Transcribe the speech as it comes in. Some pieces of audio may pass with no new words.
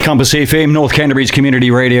Compass FM, North Canterbury's community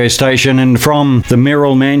radio station, and from the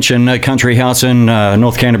Merrill Mansion Country House in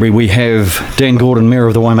North Canterbury, we have Dan Gordon, Mayor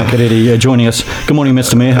of the Waimakariri, joining us. Good morning,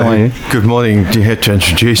 Mr. Mayor. How are you? Good morning. You had to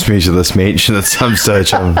introduce me to this mansion at some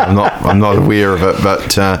stage. I'm not aware of it,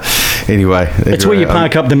 but anyway, it's where you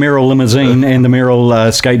park up the Merrill limousine and the Merrill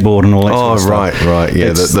skateboard and all that sort of stuff. Right.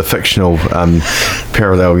 Yeah, the fictional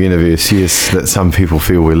parallel universe, yes, that some people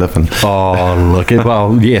feel we live in. Oh, look,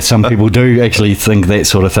 well, yeah, some people do actually think that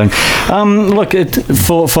sort of thing. Look,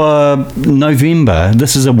 for November,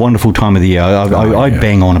 this is a wonderful time of the year. I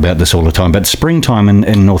bang on about this all the time, but springtime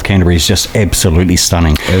in North Canterbury is just absolutely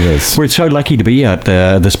stunning. It is. We're so lucky to be out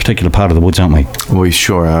this particular part of the woods, aren't we? We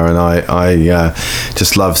sure are, and I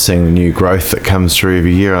just love seeing the new growth that comes through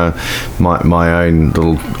every year. My own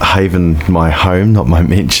little haven, my home, not my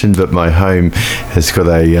mansion, but my home has got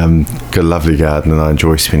a lovely garden, and I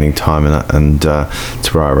enjoy spending time in it, and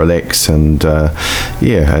it's where I relax, and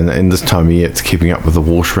and this time of year it's keeping up with the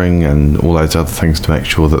watering and all those other things to make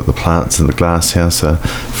sure that the plants in the glasshouse are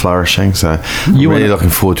flourishing. So I'm really looking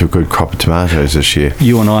forward to a good crop of tomatoes this year.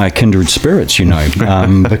 You and I are kindred spirits, you know,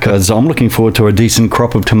 because I'm looking forward to a decent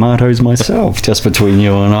crop of tomatoes myself, just between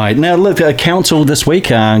you and I. Now, look, council this week,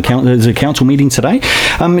 there's a council meeting today.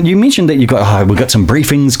 You mentioned that we've got some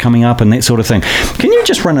briefings coming up and that sort of thing. Can you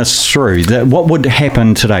just run us through what would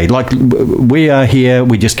happen today? Like, we are here,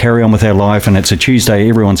 we just carry on with our life, and it's a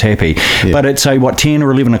Tuesday, everyone's happy. Yeah. But it's 10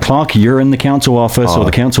 or 11 o'clock, you're in the council office or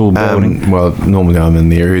the council building? Well, normally I'm in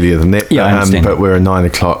there earlier than that. Yeah, I understand. But we're at 9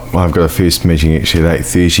 o'clock. I've got a first meeting actually at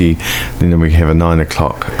 8:30. Then we have a 9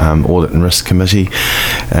 o'clock audit and risk committee,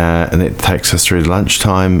 and that takes us through to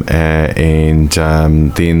lunchtime. And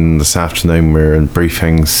then this afternoon we're in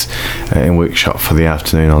briefings and workshop for the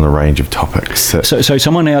afternoon on a range of topics. So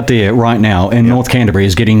someone out there right now in North Canterbury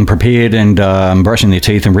is getting prepared and brushing their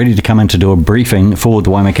teeth and ready to come in to do a briefing for the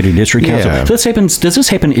Waimakariri District Council. Does this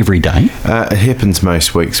happen every day? It happens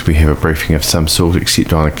most weeks. We have a briefing of some sort,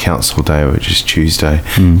 except on a council day, which is Tuesday.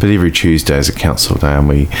 But every Tuesday is a council day, and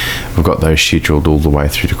we've got those scheduled all the way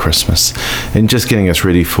through to Christmas. And just getting us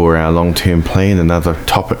ready for our long-term plan and other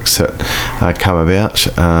topics that come about,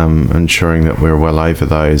 ensuring that we're well over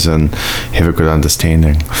those and have a good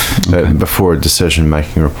understanding. Okay. Before a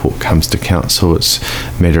decision-making report comes to council, it's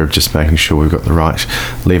a matter of just making sure we've got the right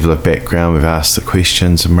level of background, we've asked the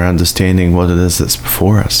questions, and we're understanding what it is that's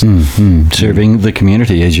before us. Serving the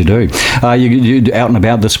community as you do. You're out and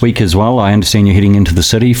about this week as well. I understand you're heading into the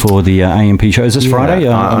city for the AMP show. Is this Friday?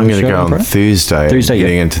 I'm going to go on Thursday.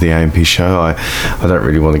 Getting into the AMP show. I don't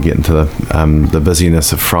really want to get into the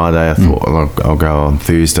busyness of Friday. I thought I'll go on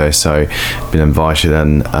Thursday. So I've been invited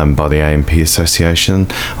in by the AMP Association.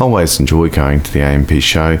 I always enjoy going to the AMP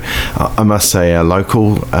show. I must say our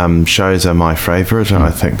local shows are my favourite.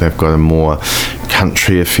 I think they've got a more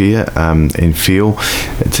country affair and feel.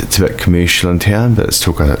 It's a bit commercial in town, but it's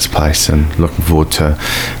still got its place, and looking forward to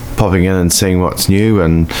popping in and seeing what's new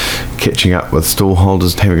and catching up with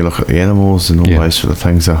stallholders and having a look at the animals and all those sort of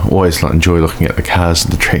things. I always enjoy looking at the cars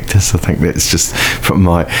and the tractors. I think that's just from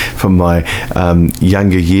my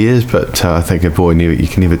younger years, but I think you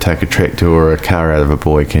can never take a tractor or a car out of a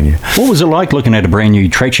boy, can you? What was it like looking at a brand new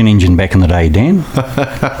traction engine back in the day, Dan?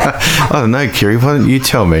 I don't know, Kerry, why don't you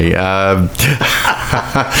tell me? Actually,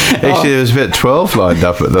 there was about 12 lined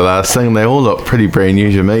up at the last thing. They all looked pretty brand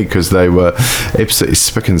new to me because they were absolutely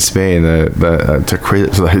spick and span. To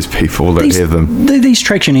credit to those people that have them. These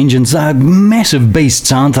traction engines are massive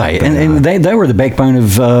beasts, aren't they? And they were the backbone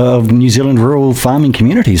of New Zealand rural farming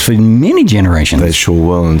communities for many generations. They sure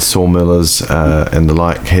will, and sawmillers and the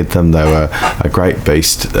like had them. They were a great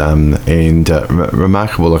beast and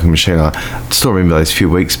remarkable looking machine. I still remember those few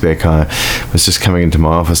weeks back. I was just coming into my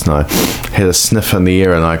office and I had a sniff in the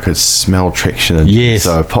air and I could smell traction.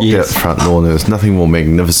 So I popped out the front door, and there was nothing more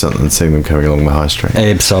magnificent than seeing them coming along the high street.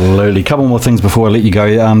 Absolutely. Couple more things before I let you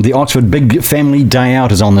go. The Oxford Big Family Day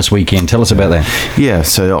Out is on this weekend. Tell us about that. Yeah,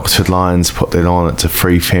 so the Oxford Lions put that on. It's a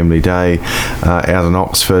free family day out in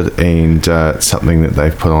Oxford, and it's something that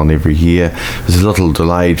they've put on every year. It was a little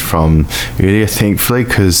delayed from earlier, thankfully,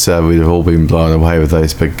 because we'd have all been blown away with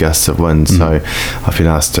those big gusts of wind. So I've been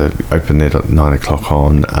asked to open that at 9 o'clock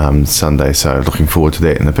on Sunday, so looking forward to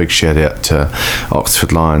that, and a big shout out to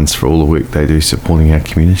Oxford Lions for all the work they do supporting our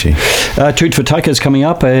community. Toot for Tucker's coming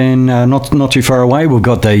up, and not too far away. We've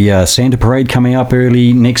got the Santa Parade coming up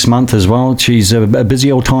early next month as well. She's a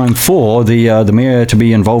busy old time for the mayor to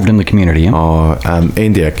be involved in the community. Yeah?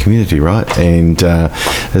 And our community, right? And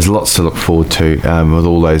there's lots to look forward to with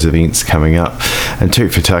all those events coming up. And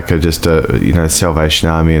Tūwhitaka, just Salvation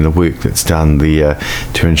Army and the work that's done there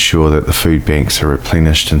to ensure that the food banks are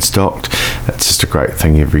replenished and stocked. It's just a great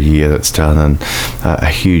thing every year that's done, and a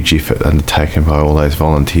huge effort undertaken by all those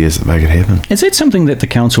volunteers that make it happen. Is that something that the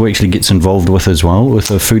council actually gets involved with as well, with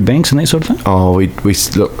the food banks and that sort of thing? Oh, we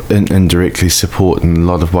look indirectly support in a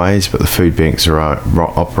lot of ways, but the food banks are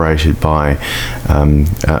operated by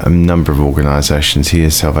a number of organisations here: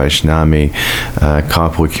 Salvation Army,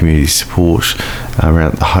 Kaipoi Community Support,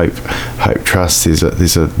 around the Hope Trust. There's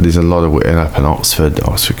a lot of work, and up in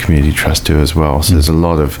Oxford Community Trust do as well. So there's a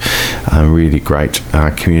lot of really great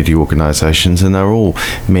community organisations, and they're all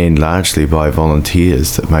manned largely by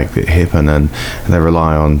volunteers that make that happen, and they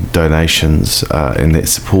rely on donations in that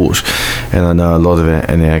support. And I know a lot of it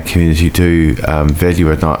in our community do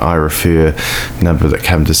value it. I refer a number that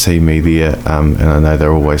come to see me there, and I know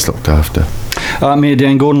they're always looked after. Mayor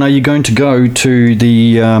Dan Gordon, are you going to go to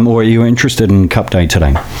the, or are you interested in Cup Day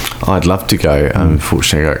today? I'd love to go.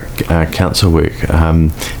 Unfortunately, I got council work.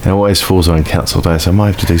 It always falls on council day, so I might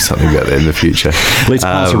have to do something about that in the future. Let's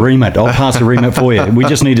pass a remit. I'll pass a remit for you. We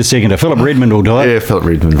just need a seconder. Philip Redmond will do it. Yeah, Philip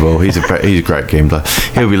Redmond will. He's a great gambler.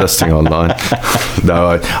 He'll be listening online.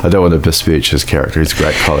 No, I don't want to besmirch his character. He's a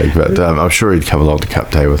great colleague, but I'm sure he'd come along to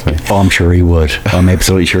Cup Day with me. I'm sure he would. I'm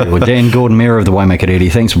absolutely sure he would. Dan Gordon, Mayor of the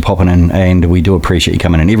Waimakariri, thanks for popping in, and we do appreciate you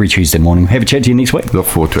coming in every Tuesday morning. Have a chat to you next week. Look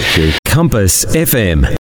forward to it, too. Compass FM.